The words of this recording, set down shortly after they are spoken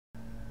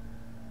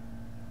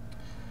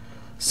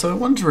So I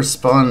wanted to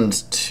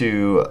respond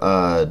to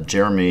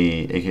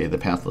Jeremy, aka the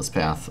Pathless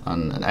Path,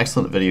 on an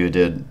excellent video he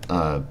did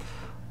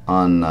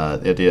on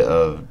the idea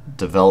of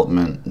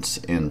development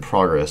and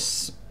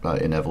progress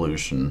in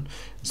evolution,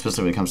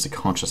 especially when it comes to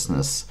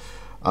consciousness.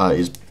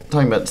 He's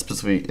talking about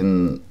specifically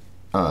in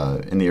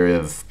the area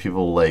of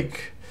people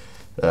like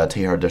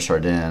Teilhard de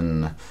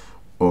Chardin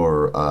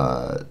or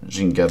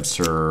Jean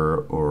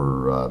Gebser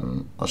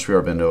or Sri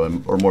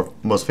Aurobindo, or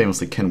most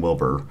famously Ken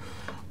Wilber.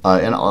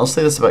 And I'll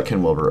say this about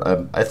Ken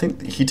Wilber. I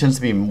think he tends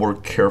to be more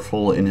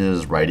careful in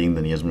his writing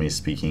than he is when he's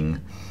speaking.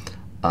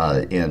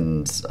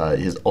 And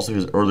his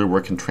earlier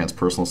work in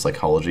transpersonal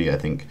psychology, I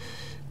think,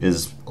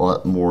 is a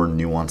lot more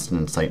nuanced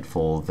and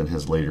insightful than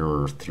his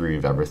later theory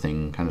of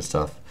everything kind of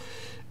stuff.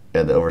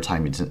 And over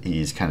time,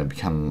 he's kind of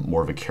become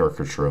more of a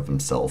caricature of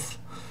himself.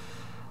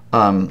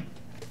 But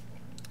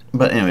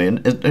anyway,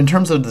 in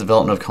terms of the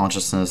development of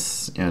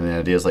consciousness and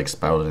ideas like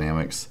spiral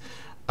dynamics,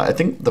 I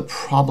think the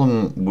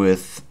problem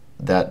with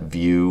that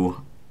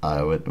view,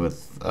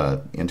 with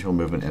integral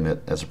movement in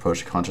it as approach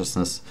to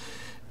consciousness,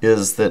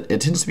 is that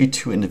it tends to be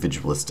too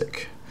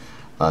individualistic.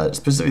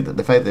 Specifically,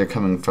 the fact that they're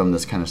coming from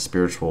this kind of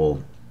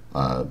spiritual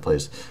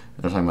place,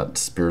 they're talking about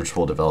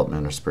spiritual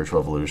development or spiritual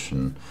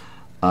evolution,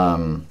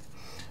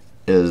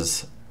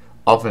 is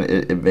often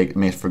it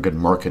makes for good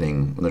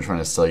marketing when they're trying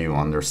to sell you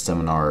on their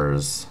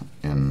seminars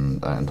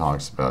and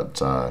talks about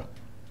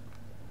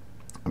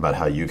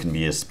how you can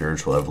be a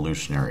spiritual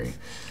evolutionary.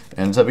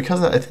 And so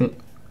because of that,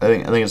 I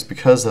think it's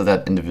because of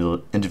that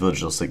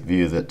individualistic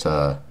view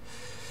that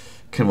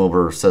Ken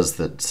Wilber says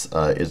that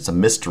it's a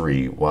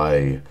mystery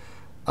why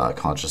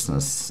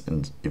consciousness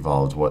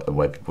evolved,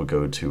 why people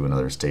go to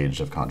another stage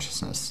of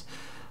consciousness.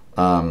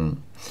 I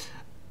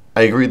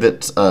agree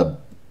that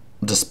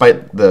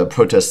despite the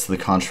protests to the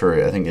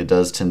contrary, I think it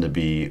does tend to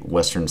be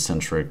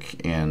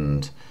Western-centric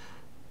and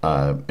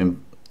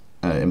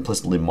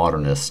implicitly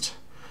modernist,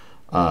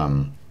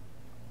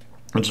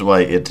 which is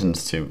why it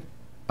tends to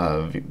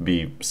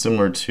be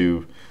similar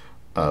to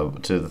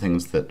the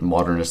things that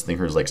modernist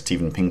thinkers like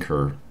Steven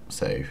Pinker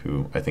say,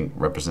 who I think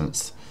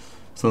represents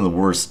some of the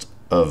worst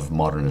of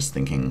modernist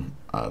thinking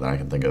that I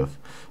can think of.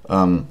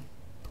 And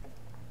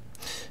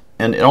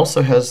it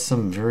also has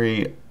some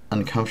very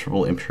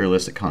uncomfortable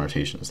imperialistic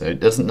connotations. It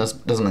doesn't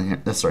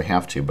necessarily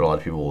have to, but a lot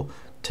of people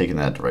take in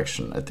that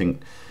direction. I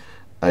think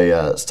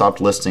I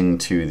stopped listening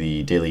to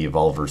the Daily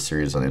Evolver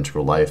series on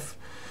integral life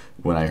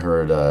when I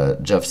heard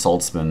Jeff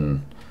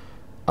Saltzman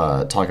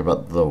talk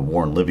about the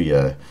war in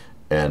Libya,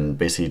 and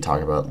basically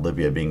talk about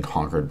Libya being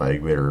conquered by a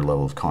greater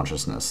level of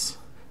consciousness.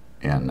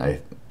 And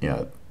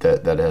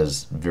that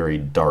has very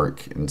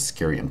dark and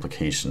scary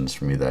implications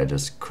for me that I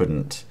just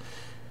couldn't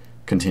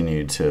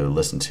continue to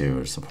listen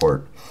to or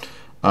support.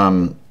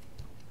 So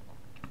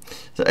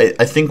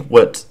I think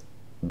what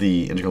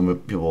the integral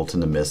people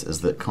tend to miss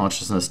is that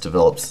consciousness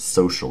develops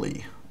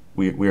socially.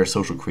 We are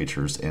social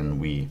creatures, and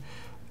we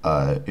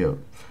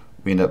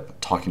end up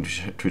talking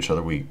to each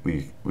other. We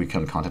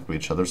come in contact with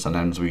each other.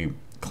 Sometimes we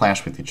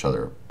clash with each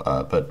other.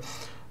 But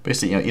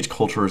basically, each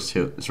culture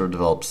sort of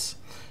develops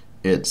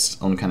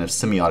its own kind of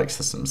semiotic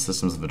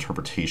systems of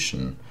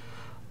interpretation.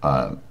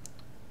 And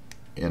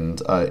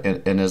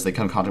as they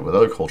come in contact with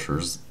other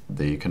cultures,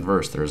 they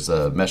converse. There's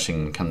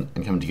meshing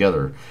and coming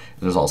together. And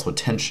there's also a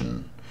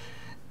tension.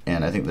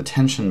 And I think the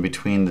tension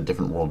between the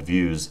different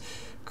worldviews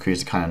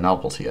creates a kind of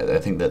novelty. I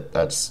think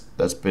that's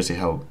basically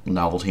how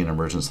novelty and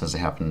emergence tends to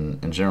happen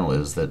in general,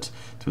 is that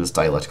through this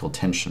dialectical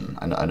tension.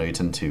 I know you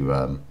tend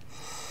to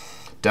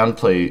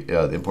downplay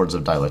the importance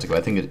of dialectic, but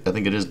I think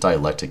it is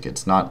dialectic.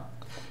 It's not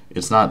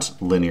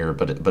linear,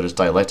 but it's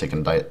dialectic,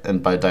 and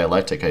by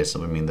dialectic I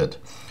simply mean that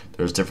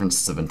there's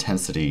differences of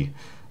intensity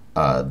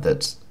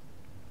that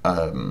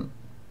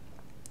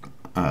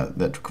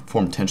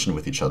form tension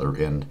with each other,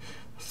 and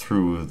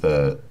through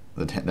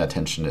that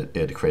tension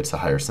it creates a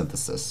higher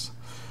synthesis.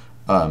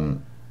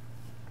 And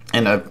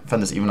I've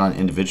found this even on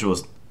individual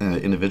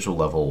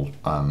level,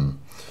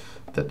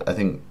 that I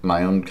think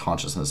my own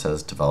consciousness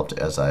has developed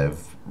as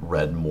I've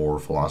read more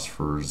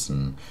philosophers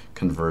and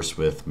conversed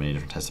with many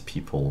different types of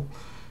people,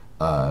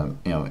 and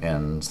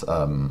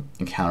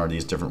encounter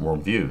these different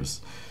worldviews.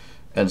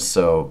 And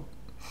so,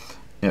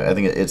 I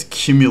think it's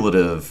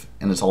cumulative,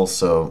 and it's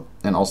also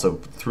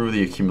through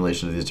the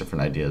accumulation of these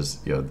different ideas,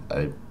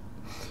 I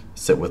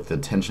sit with the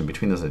tension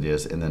between those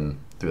ideas, and then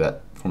through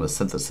that form of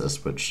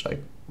synthesis, which I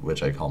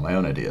call my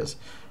own ideas.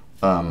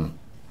 And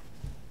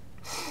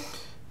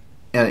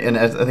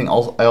I think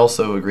I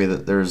also agree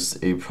that there's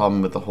a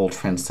problem with the whole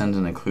transcend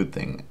and include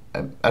thing.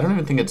 I don't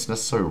even think it's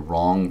necessarily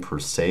wrong per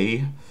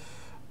se,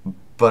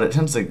 but it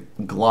tends to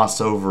gloss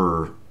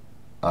over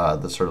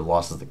the sort of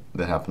losses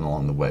that happen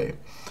along the way.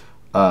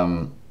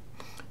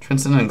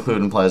 Transcend and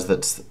include implies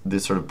that the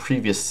sort of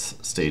previous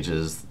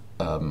stages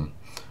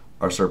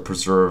are sort of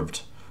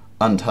preserved,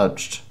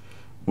 untouched,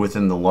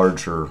 within the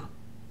larger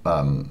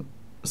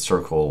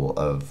circle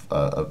of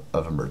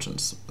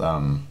emergence.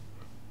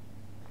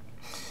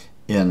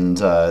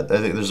 And I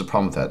think there's a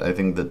problem with that. I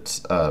think that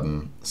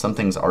some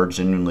things are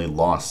genuinely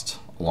lost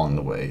along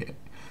the way.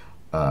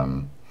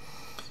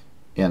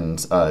 and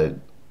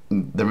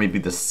there may be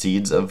the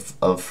seeds of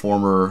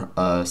former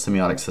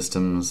semiotic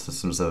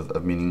systems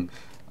of meaning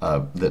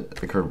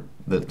that occur,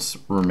 that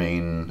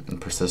remain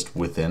and persist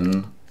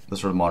within the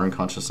sort of modern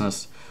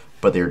consciousness,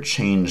 but they're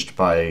changed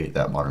by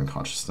that modern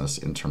consciousness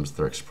in terms of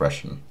their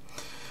expression.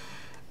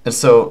 And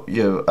so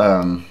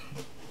I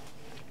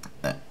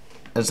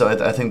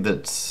think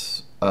that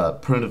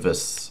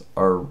primitivists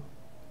are,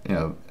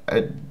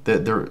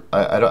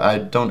 I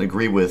don't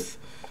agree with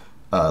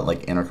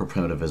like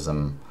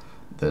anarcho-primitivism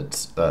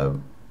that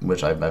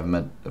which I've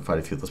met quite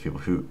a few of those people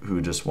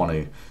who just want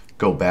to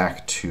go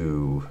back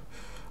to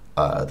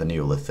the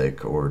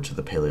Neolithic or to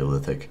the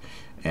Paleolithic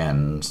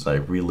and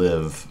like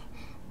relive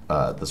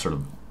the sort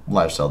of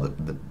lifestyle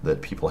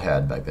that people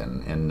had back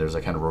then. And there's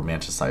a kind of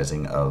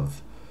romanticizing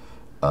of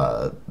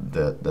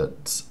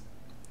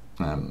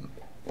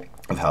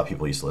of how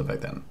people used to live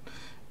back then,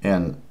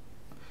 and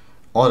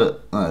a lot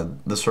of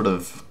the sort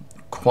of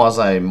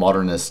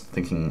quasi-modernist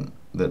thinking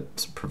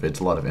that pervades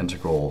a lot of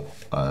integral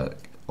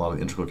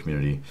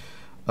community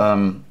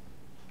would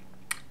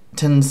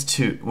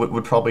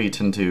probably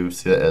tend to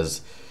see that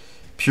as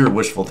pure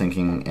wishful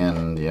thinking,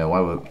 and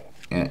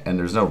and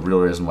there's no real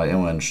reason why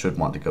anyone should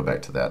want to go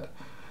back to that.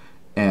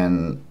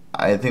 And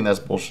I think that's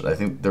bullshit. I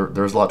think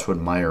there's a lot to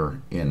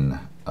admire in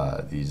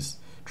these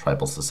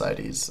tribal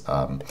societies,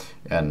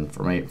 and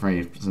for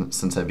me,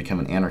 since I've become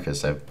an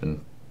anarchist, I've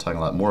been talking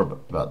a lot more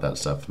about that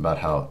stuff,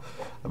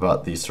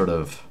 about these sort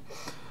of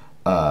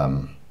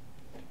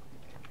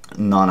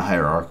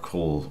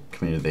non-hierarchical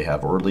community they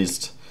have, or at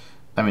least,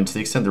 I mean, to the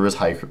extent there is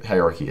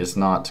hierarchy, it's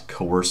not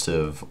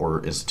coercive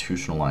or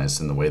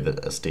institutionalized in the way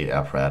that a state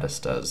apparatus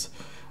does.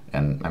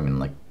 And I mean,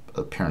 like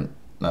a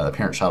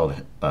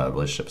parent-child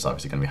relationship is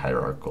obviously going to be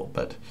hierarchical,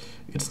 but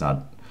it's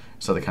not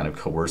the kind of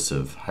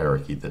coercive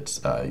hierarchy that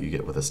you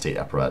get with a state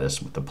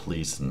apparatus, with the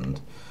police and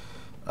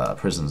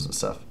prisons and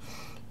stuff.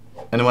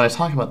 And when I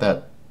talk about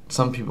that,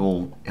 some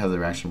people have the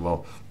reaction,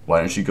 well, why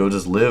don't you go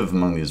just live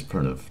among these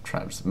primitive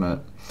tribes?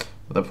 But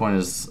the point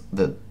is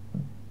that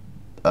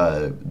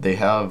they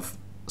have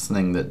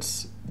something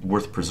that's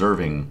worth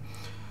preserving,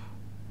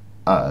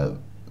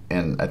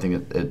 and I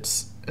think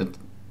it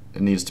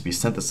needs to be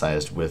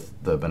synthesized with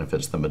the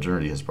benefits that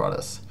modernity has brought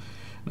us.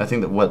 And I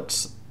think that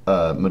what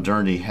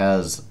modernity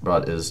has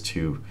brought is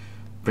to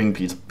bring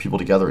people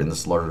together into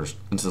this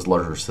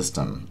larger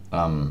system.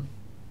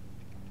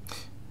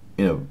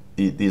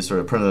 These sort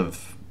of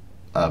primitive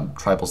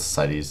tribal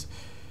societies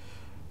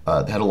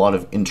had a lot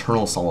of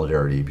internal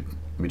solidarity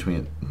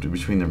between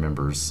their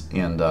members,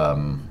 and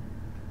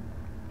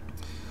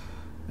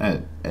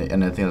I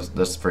think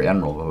that's very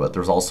admirable. But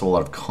there's also a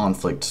lot of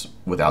conflict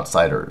with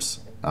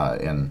outsiders,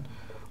 and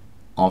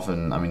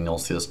often, I mean, you'll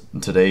see this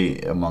today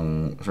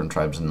among certain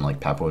tribes in like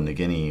Papua New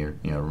Guinea or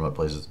remote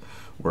places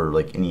where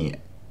like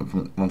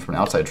one from an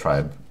outside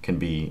tribe can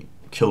be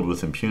killed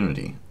with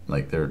impunity.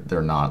 Like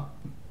they're not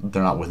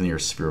within your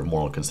sphere of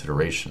moral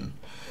consideration.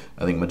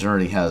 I think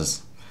modernity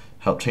has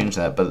helped change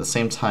that, but at the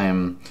same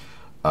time,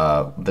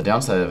 the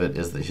downside of it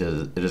is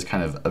that it has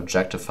kind of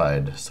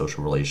objectified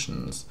social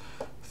relations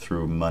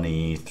through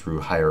money,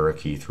 through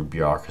hierarchy, through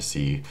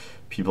bureaucracy.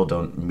 People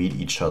don't meet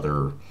each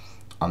other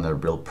on the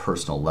real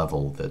personal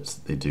level that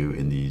they do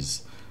in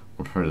these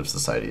more primitive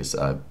societies.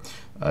 As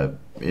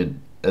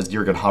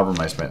Jürgen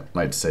Habermas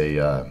might say,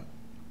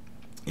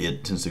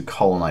 it tends to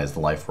colonize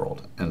the life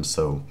world. And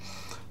so,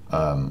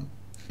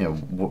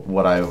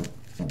 what I would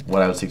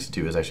seek to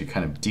do is actually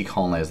kind of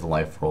decolonize the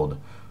life world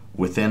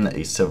within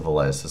a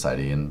civilized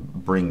society and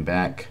bring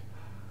back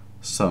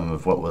some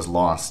of what was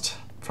lost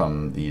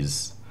from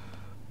these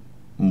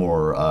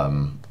more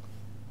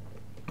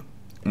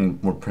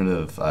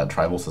primitive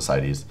tribal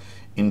societies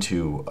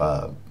into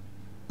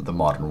the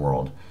modern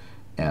world,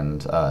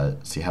 and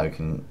see how you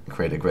can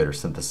create a greater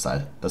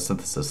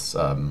synthesis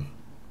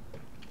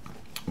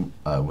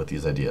with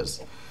these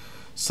ideas.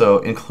 So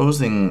in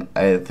closing,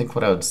 I think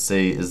what I would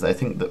say is I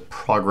think that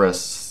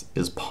progress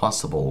is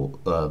possible,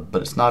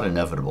 but it's not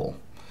inevitable.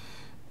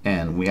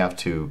 And we have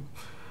to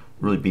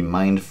really be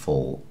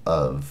mindful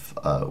of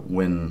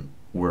when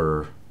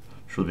we're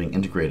truly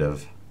being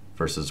integrative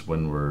versus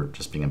when we're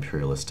just being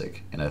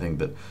imperialistic. And I think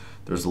that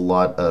there's a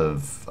lot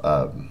of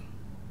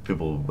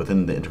people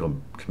within the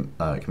integral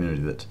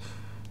community that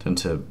tend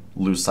to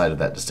lose sight of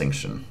that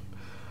distinction.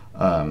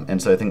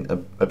 And so I think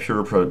a pure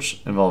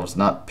approach involves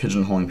not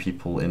pigeonholing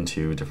people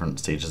into different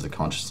stages of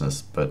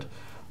consciousness, but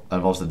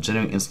involves a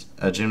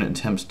genuine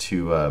attempt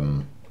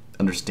to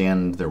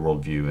understand their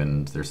worldview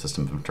and their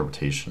system of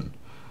interpretation.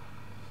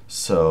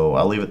 So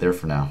I'll leave it there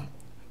for now.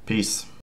 Peace.